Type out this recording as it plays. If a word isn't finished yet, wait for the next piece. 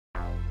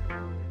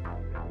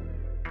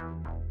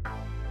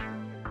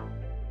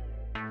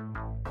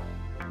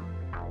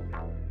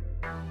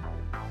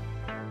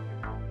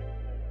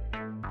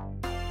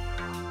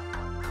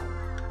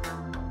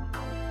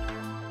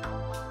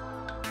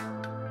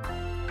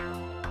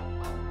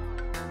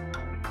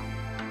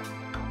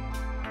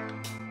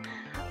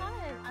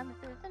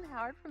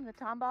Bernard from the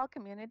Tomball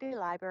Community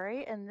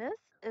Library, and this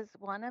is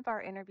one of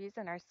our interviews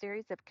in our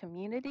series of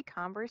community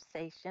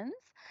conversations.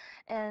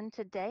 And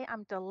today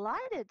I'm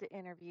delighted to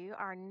interview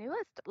our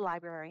newest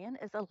librarian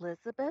is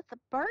Elizabeth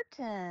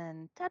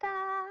Burton. Ta-da!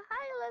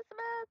 Hi,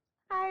 Elizabeth.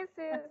 Hi,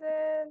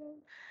 Susan.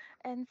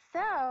 And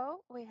so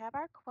we have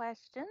our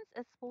questions.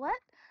 It's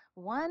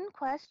one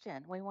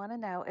question we want to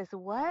know is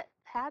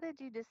how did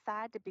you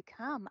decide to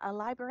become a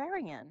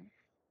librarian?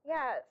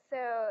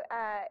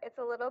 It's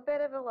a little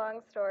bit of a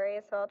long story,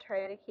 so I'll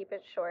try to keep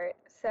it short.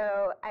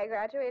 So I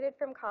graduated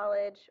from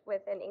college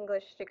with an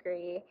English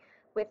degree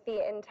with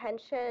the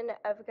intention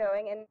of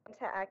going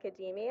into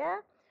academia,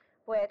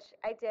 which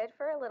I did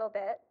for a little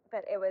bit,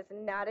 but it was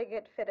not a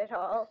good fit at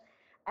all.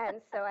 And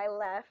so I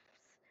left.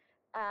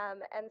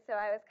 And so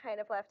I was kind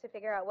of left to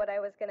figure out what I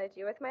was going to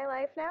do with my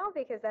life now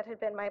because that had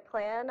been my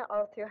plan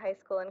all through high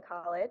school and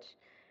college.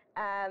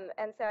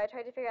 And so I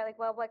tried to figure out, like,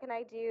 well, what can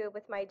I do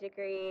with my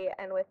degree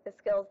and with the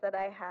skills that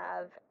I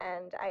have?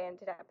 And I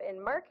ended up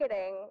in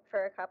marketing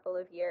for a couple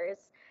of years.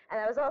 And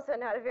that was also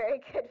not a very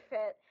good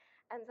fit.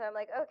 And so I'm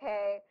like,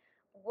 okay,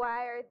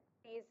 why are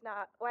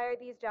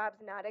these jobs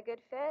not a good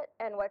fit?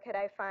 And what could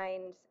I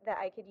find that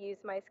I could use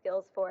my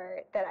skills for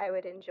that I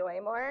would enjoy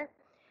more?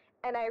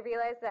 And I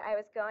realized that I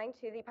was going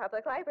to the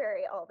public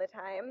library all the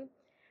time.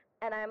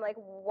 And I'm like,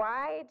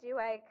 why do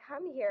I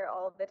come here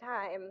all the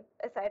time?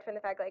 Aside from the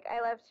fact, like, I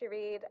love to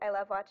read, I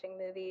love watching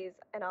movies,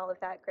 and all of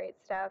that great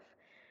stuff.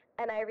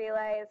 And I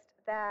realized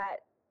that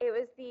it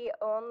was the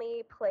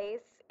only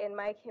place in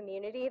my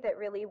community that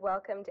really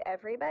welcomed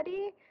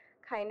everybody,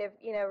 kind of,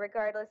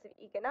 regardless of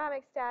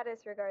economic status,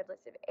 regardless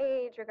of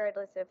age,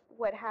 regardless of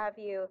what have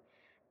you.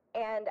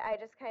 And I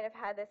just kind of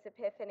had this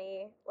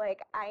epiphany, like,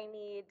 I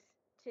need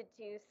to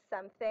do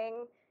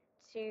something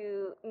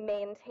to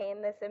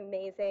maintain this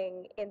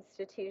amazing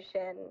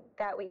institution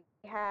that we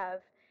have.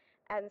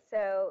 And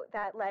so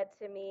that led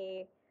to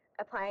me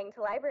applying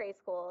to library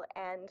school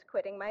and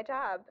quitting my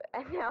job.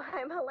 And now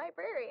I'm a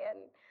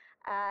librarian.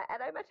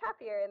 And I'm much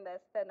happier in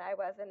this than I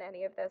was in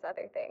any of those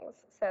other things.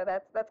 So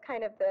that's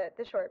kind of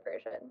the short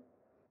version.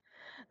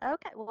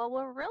 Okay, well,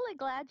 we're really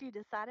glad you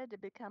decided to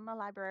become a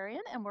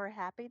librarian, and we're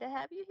happy to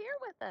have you here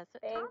with us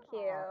at Thank Tomball.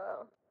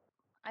 you.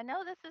 I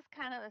know this is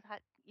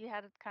you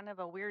had kind of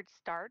a weird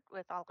start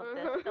with all of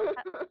this. So,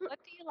 Mhm. what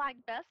do you like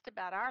best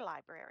about our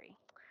library?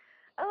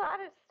 A lot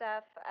of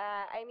stuff.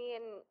 I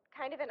mean,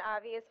 kind of an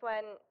obvious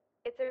one.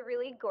 It's a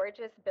really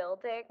gorgeous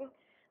building.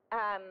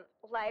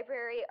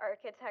 Library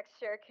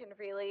architecture can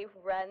really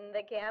run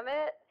the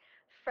gamut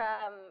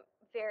from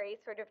very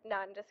sort of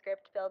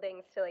nondescript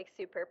buildings to like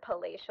super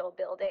palatial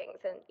buildings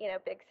and,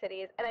 big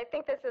cities. And I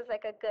think this is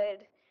like a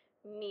good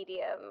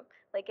medium.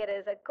 Like it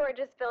is a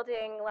gorgeous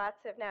building,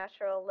 lots of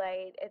natural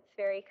light. It's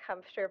very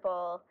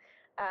comfortable.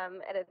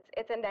 And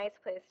it's a nice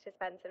place to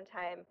spend some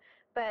time.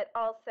 But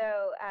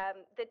also,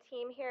 the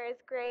team here is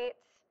great.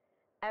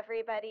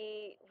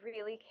 Everybody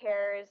really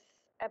cares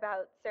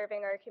about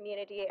serving our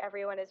community.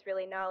 Everyone is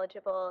really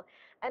knowledgeable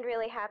and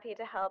really happy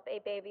to help a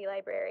baby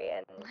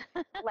librarian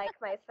like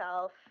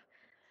myself.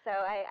 So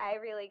I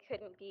really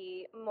couldn't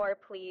be more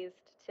pleased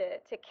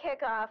to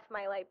kick off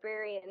my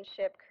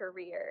librarianship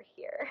career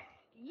here.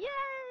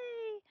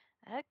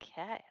 Yay!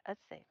 Okay, let's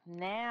see.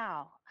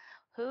 Now,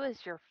 who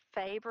is your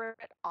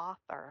favorite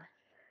author?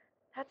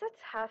 That's a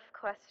tough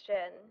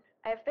question.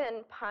 I've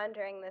been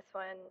pondering this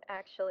one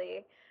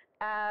actually.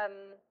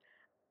 Um,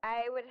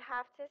 I would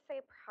have to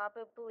say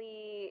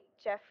probably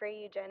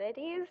Jeffrey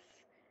Eugenides.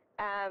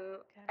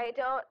 Okay. I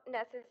don't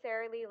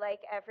necessarily like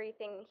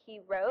everything he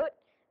wrote,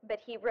 but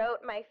he wrote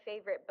my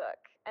favorite book,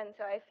 and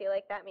so I feel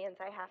like that means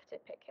I have to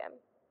pick him.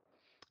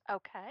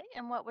 Okay,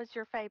 and what was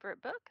your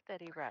favorite book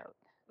that he wrote?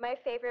 My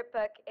favorite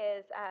book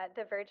is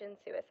The Virgin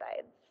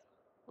Suicides.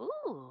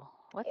 Ooh,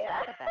 what's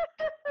Yeah, that about?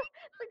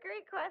 it's a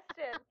great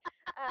question.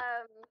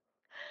 Um,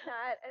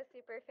 not a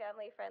super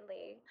family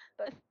friendly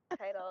book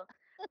title.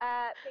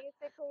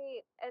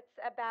 Basically, it's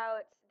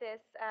about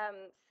this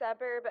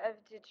suburb of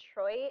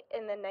Detroit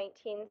in the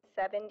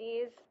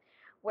 1970s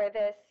where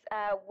this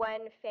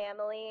one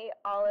family,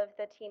 all of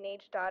the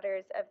teenage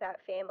daughters of that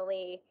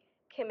family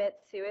commit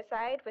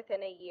suicide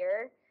within a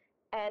year.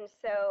 And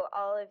so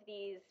all of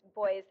these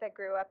boys that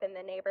grew up in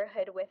the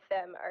neighborhood with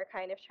them are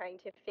kind of trying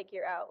to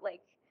figure out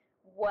like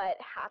what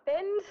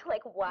happened,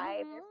 like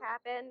why this Mm-hmm.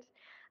 happened.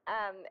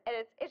 And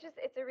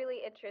it's a really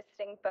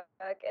interesting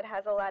book. It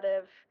has a lot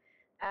of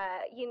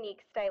unique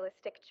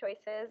stylistic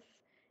choices,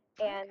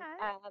 and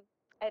Okay.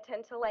 I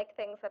tend to like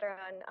things that are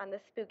on the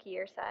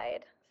spookier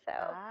side. So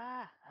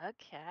Ah,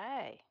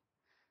 okay.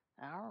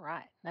 All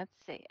right. Let's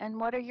see. And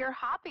what are your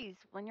hobbies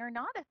when you're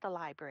not at the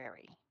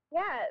library?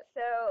 yeah,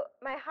 so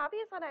my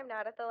hobbies when I'm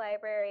not at the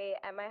library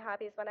and my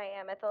hobbies when I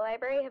am at the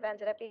library have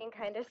ended up being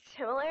kind of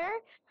similar.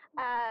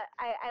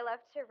 I love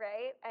to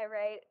write. I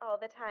write all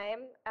the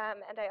time,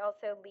 and I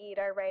also lead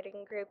our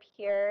writing group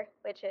here,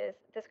 which is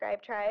the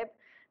Scribe Tribe.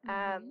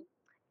 Mm-hmm. Um,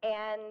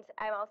 and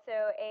I'm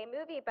also a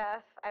movie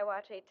buff. I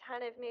watch a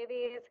ton of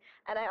movies,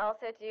 and I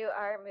also do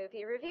our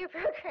movie review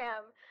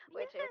program,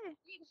 which is Yay.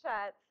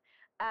 screenshots.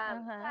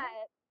 Uh-huh.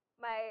 But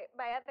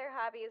my other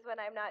hobbies when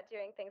I'm not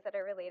doing things that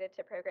are related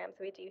to programs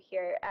we do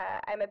here.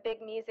 I'm a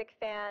big music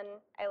fan.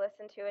 I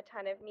listen to a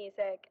ton of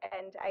music,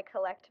 and I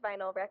collect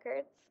vinyl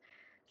records.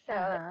 So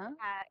Uh-huh.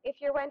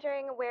 if you're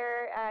wondering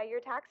where your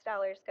tax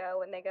dollars go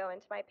when they go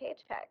into my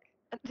paycheck,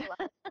 a lot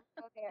of them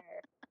go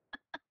there.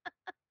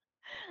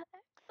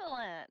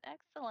 Excellent,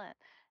 excellent.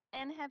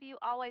 And have you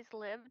always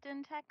lived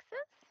in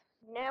Texas?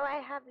 No,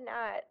 I have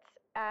not.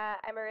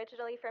 I'm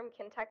originally from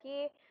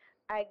Kentucky.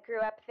 I grew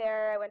up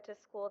there, I went to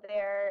school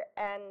there,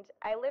 and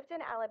I lived in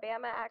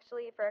Alabama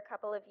actually for a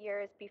couple of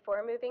years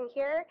before moving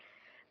here.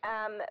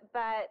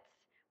 But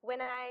when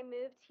I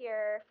moved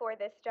here for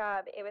this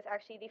job, it was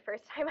actually the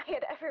first time I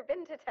had ever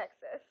been to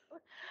Texas.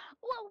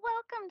 Well,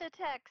 welcome to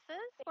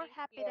Texas. We're Thank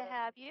happy you. to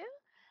have you.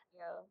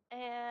 Thank you.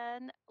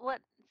 And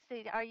what,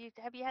 see,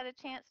 have you had a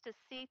chance to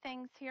see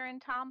things here in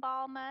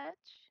Tomball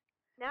much?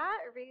 Not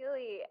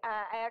really.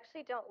 I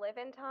actually don't live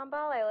in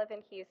Tomball. I live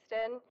in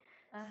Houston.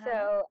 Uh-huh.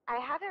 So I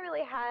haven't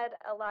really had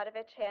a lot of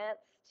a chance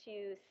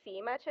to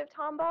see much of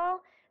Tomball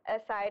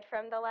aside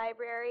from the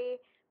library.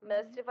 Hmm.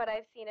 Most of what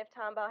I've seen of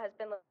Tomball has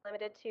been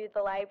limited to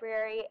the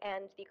library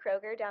and the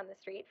Kroger down the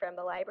street from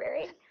the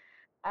library,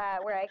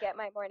 where I get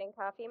my morning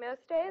coffee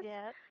most days.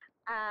 Yep.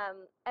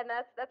 And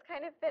that's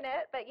kind of been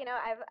it. But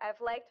I've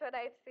liked what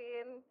I've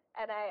seen,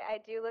 and I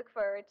do look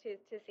forward to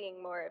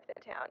seeing more of the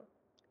town.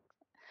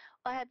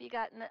 Well, have you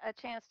gotten a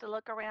chance to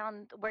look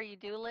around where you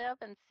do live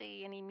and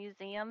see any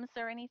museums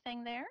or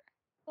anything there?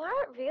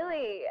 Not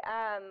really.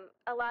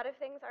 A lot of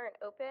things aren't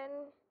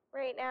open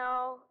right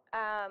now.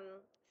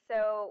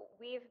 So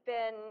we've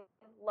been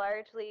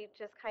largely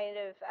just kind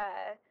of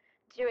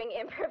doing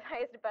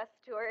improvised bus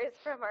tours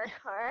from our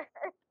car,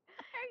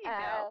 There you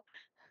go. uh,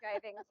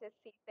 driving to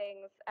see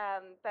things.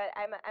 But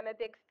I'm a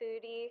big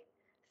foodie,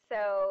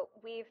 so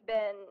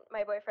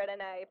my boyfriend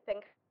and I have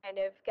been kind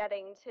of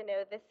getting to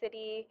know the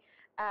city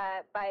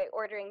by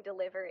ordering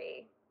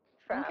delivery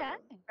Okay.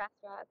 from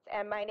restaurants.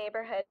 And my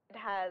neighborhood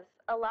has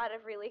a lot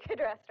of really good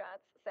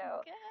restaurants,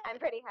 so I'm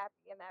Good. pretty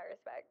happy in that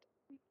respect.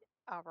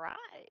 All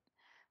right.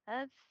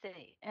 Let's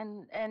see.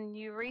 And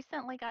you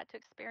recently got to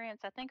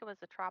experience, I think it was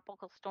a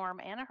tropical storm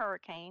and a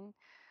hurricane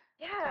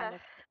kind Yeah,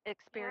 of yeah.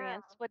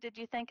 experience. What did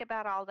you think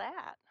about all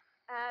that?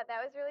 That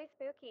was really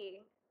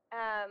spooky.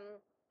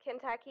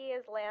 Kentucky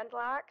is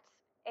landlocked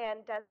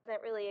and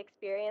doesn't really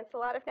experience a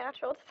lot of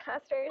natural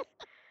disasters.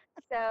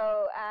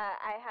 So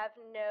I have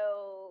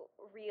no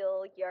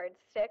real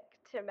yardstick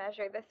to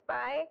measure this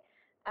by.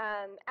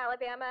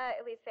 Alabama,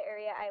 at least the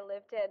area I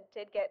lived in,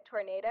 did get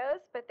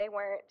tornadoes, but they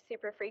weren't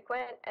super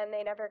frequent and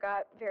they never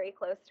got very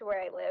close to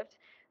where I lived.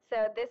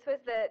 So this was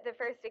the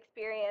first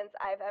experience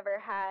I've ever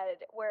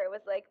had where it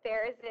was like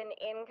there is an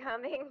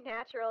incoming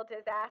natural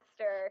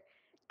disaster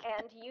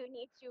and you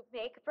need to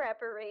make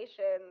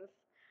preparations.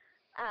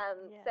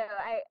 So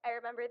Yeah. I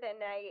remember the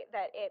night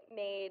that it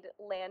made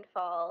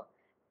landfall,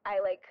 I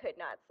like could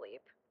not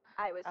sleep.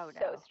 I was Oh so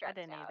no, I stressed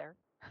didn't out. either.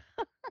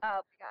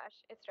 Oh my gosh,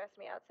 it stressed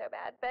me out so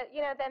bad. But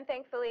then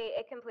thankfully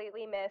it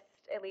completely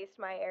missed at least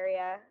my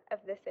area of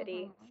the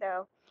city. Hmm.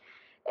 So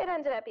it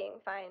ended up being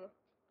fine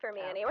for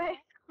me anyway.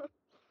 Okay.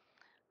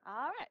 All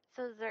right.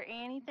 So is there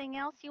anything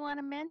else you want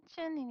to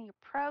mention? Any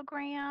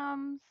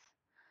programs?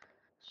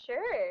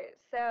 Sure.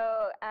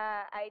 So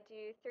I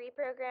do 3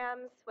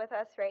 programs with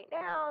us right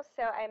now.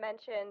 So I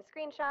mentioned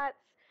Screenshots,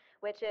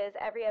 which is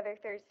every other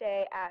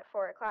Thursday at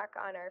 4 o'clock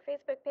on our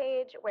Facebook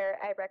page, where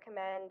I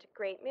recommend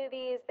great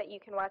movies that you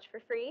can watch for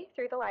free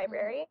through the Hmm.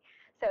 library.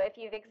 So if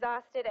you've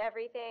exhausted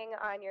everything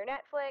on your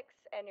Netflix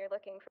and you're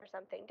looking for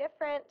something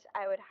different,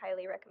 I would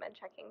highly recommend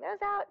checking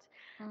those out.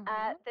 Hmm.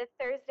 The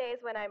Thursdays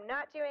when I'm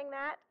not doing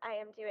that, I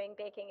am doing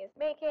Baking is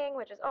Making,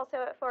 which is also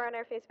at 4 on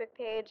our Facebook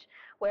page,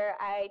 where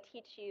I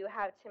teach you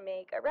how to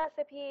make a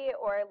recipe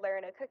or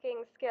learn a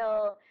cooking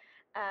skill.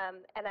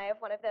 And I have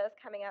one of those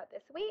coming out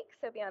this week,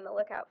 so be on the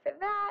lookout for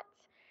that.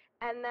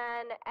 And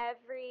then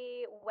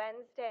every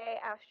Wednesday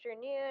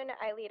afternoon,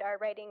 I lead our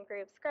writing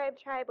group Scribe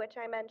Tribe, which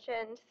I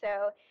mentioned.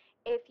 So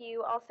if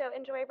you also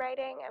enjoy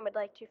writing and would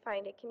like to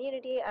find a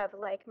community of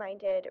like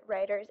minded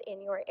writers in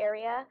your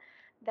area,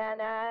 then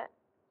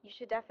you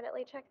should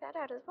definitely check that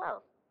out as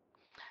well.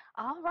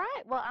 All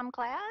right. Well, I'm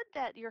glad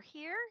that you're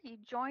here. You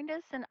joined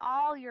us and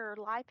all your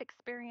life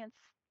experience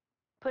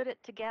put it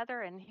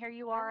together, and here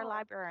you are, a Yeah,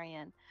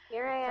 librarian.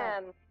 here I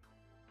So, am.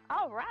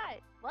 all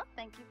right. Well,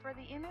 thank you for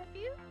the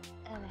interview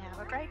and have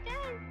a great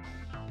day.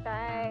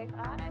 Bye.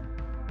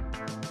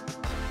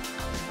 Bye.